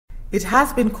It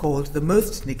has been called the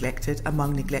most neglected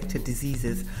among neglected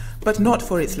diseases, but not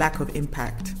for its lack of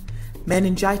impact.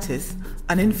 Meningitis,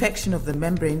 an infection of the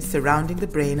membranes surrounding the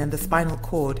brain and the spinal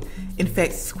cord,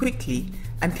 infects quickly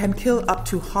and can kill up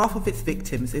to half of its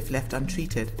victims if left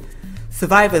untreated.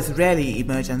 Survivors rarely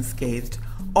emerge unscathed,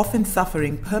 often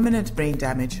suffering permanent brain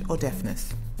damage or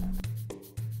deafness.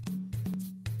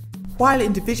 While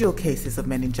individual cases of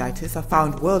meningitis are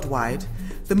found worldwide,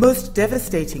 the most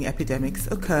devastating epidemics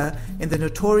occur in the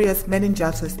notorious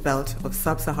meningitis belt of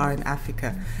sub-Saharan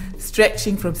Africa,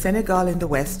 stretching from Senegal in the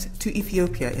west to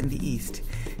Ethiopia in the east.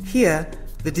 Here,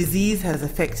 the disease has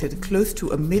affected close to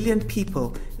 1 million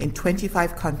people in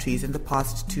 25 countries in the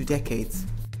past 2 decades.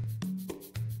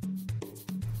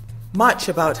 Much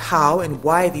about how and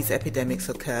why these epidemics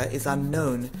occur is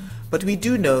unknown, but we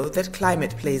do know that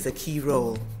climate plays a key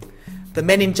role. The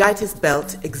meningitis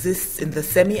belt exists in the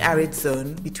semi-arid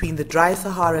zone between the dry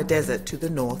Sahara Desert to the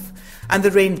north and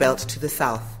the rain belt to the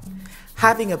south.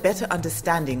 Having a better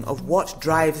understanding of what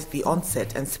drives the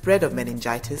onset and spread of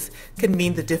meningitis can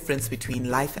mean the difference between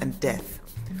life and death.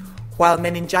 While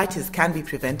meningitis can be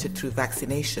prevented through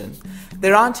vaccination,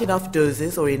 there aren't enough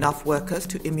doses or enough workers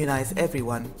to immunize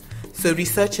everyone, so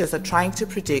researchers are trying to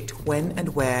predict when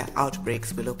and where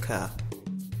outbreaks will occur.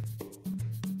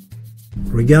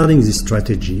 Regarding this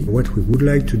strategy, what we would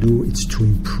like to do is to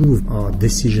improve our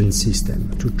decision system,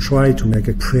 to try to make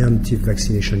a preemptive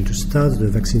vaccination, to start the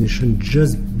vaccination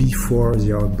just before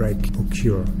the outbreak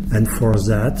occurs. And for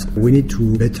that, we need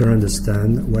to better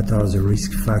understand what are the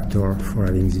risk factors for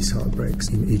having these outbreaks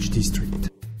in each district.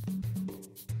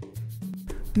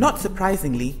 Not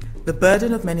surprisingly, the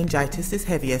burden of meningitis is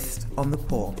heaviest on the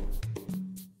poor.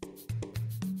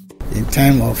 In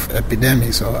time of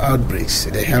epidemics or outbreaks,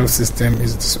 the health system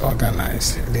is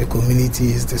disorganized. The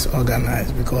community is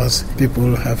disorganized because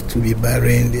people have to be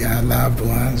burying their loved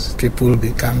ones. People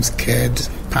become scared,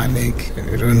 panic.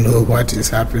 They don't know what is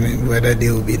happening, whether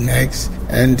they will be next.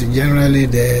 And generally,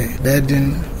 the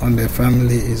burden on the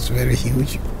family is very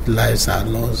huge. Lives are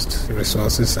lost,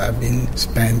 resources are being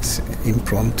spent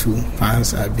impromptu,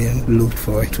 funds are being looked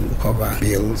for to cover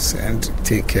bills and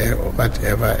take care of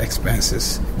whatever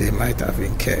expenses they might have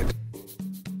incurred.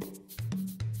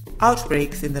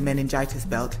 Outbreaks in the meningitis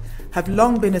belt have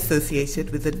long been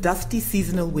associated with the dusty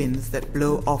seasonal winds that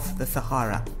blow off the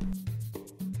Sahara.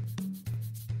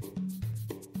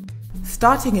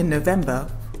 Starting in November,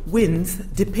 winds,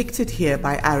 depicted here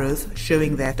by arrows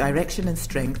showing their direction and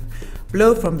strength,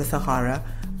 blow from the Sahara,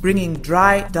 bringing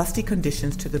dry, dusty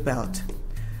conditions to the belt.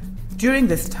 During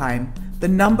this time, the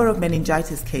number of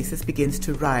meningitis cases begins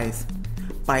to rise.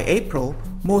 By April,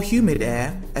 more humid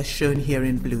air, as shown here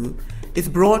in blue, is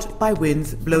brought by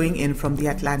winds blowing in from the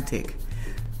Atlantic.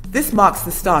 This marks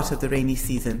the start of the rainy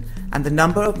season, and the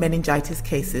number of meningitis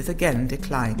cases again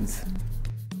declines.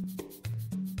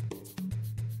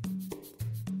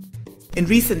 In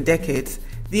recent decades,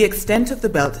 the extent of the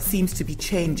belt seems to be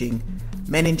changing.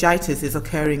 Meningitis is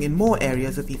occurring in more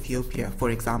areas of Ethiopia,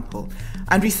 for example,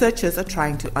 and researchers are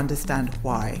trying to understand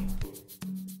why.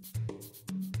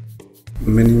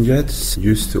 Meningitis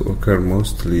used to occur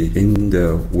mostly in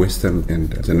the western and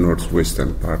the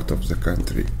northwestern part of the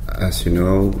country. As you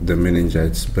know, the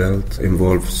meningitis belt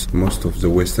involves most of the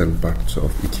western parts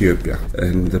of Ethiopia,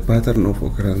 and the pattern of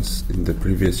occurrence in the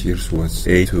previous years was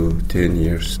 8 to 10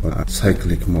 years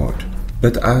cyclic mode.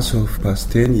 But as of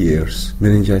past 10 years,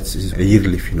 meningitis is a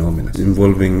yearly phenomenon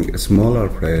involving a smaller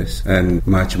place and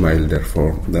much milder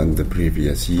form than the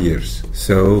previous years.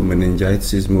 So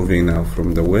meningitis is moving now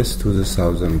from the west to the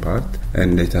southern part,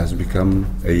 and it has become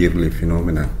a yearly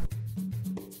phenomenon.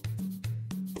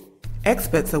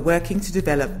 Experts are working to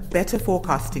develop better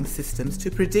forecasting systems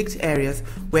to predict areas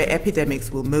where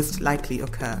epidemics will most likely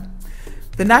occur.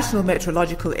 The National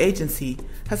Meteorological Agency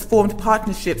has formed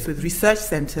partnerships with research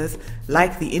centers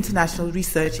like the International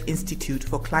Research Institute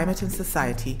for Climate and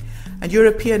Society and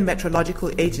European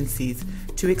meteorological agencies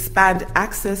to expand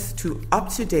access to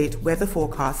up-to-date weather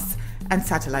forecasts and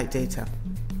satellite data.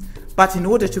 But in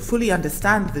order to fully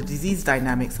understand the disease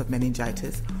dynamics of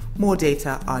meningitis, more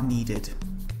data are needed.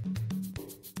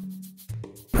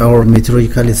 Our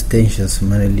meteorological stations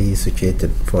mainly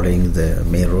situated following the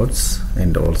main roads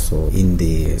and also in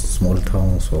the small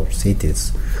towns or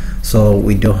cities. So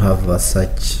we don't have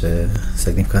such a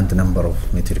significant number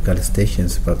of meteorological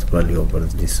stations, particularly over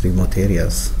these remote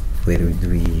areas where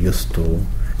we used to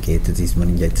these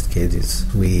meningitis cases.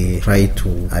 We try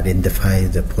to identify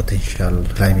the potential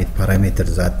climate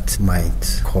parameters that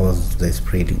might cause the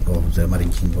spreading of the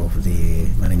emerging of the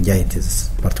meningitis,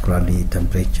 particularly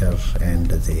temperature and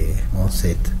the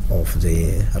onset of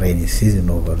the rainy season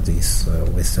over this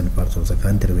western part of the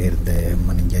country where the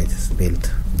meningitis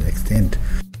belt extend.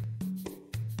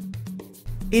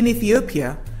 In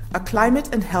Ethiopia, a climate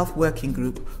and health working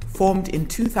group formed in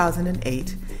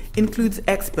 2008 includes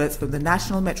experts from the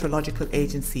National Meteorological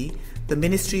Agency, the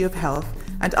Ministry of Health,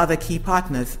 and other key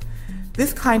partners.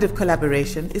 This kind of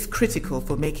collaboration is critical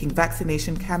for making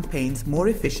vaccination campaigns more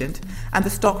efficient and the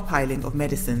stockpiling of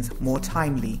medicines more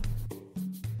timely.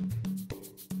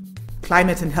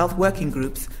 Climate and health working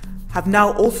groups have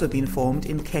now also been formed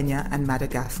in Kenya and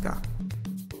Madagascar.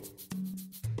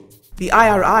 The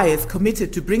IRI is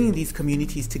committed to bringing these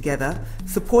communities together,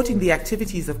 supporting the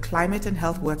activities of climate and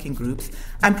health working groups,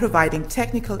 and providing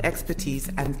technical expertise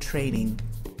and training.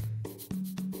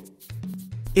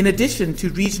 In addition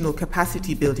to regional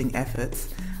capacity building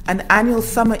efforts, an annual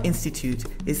summer institute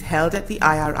is held at the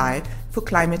IRI for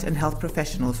climate and health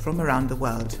professionals from around the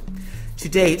world. To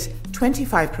date,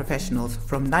 25 professionals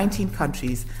from 19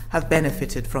 countries have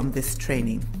benefited from this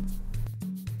training.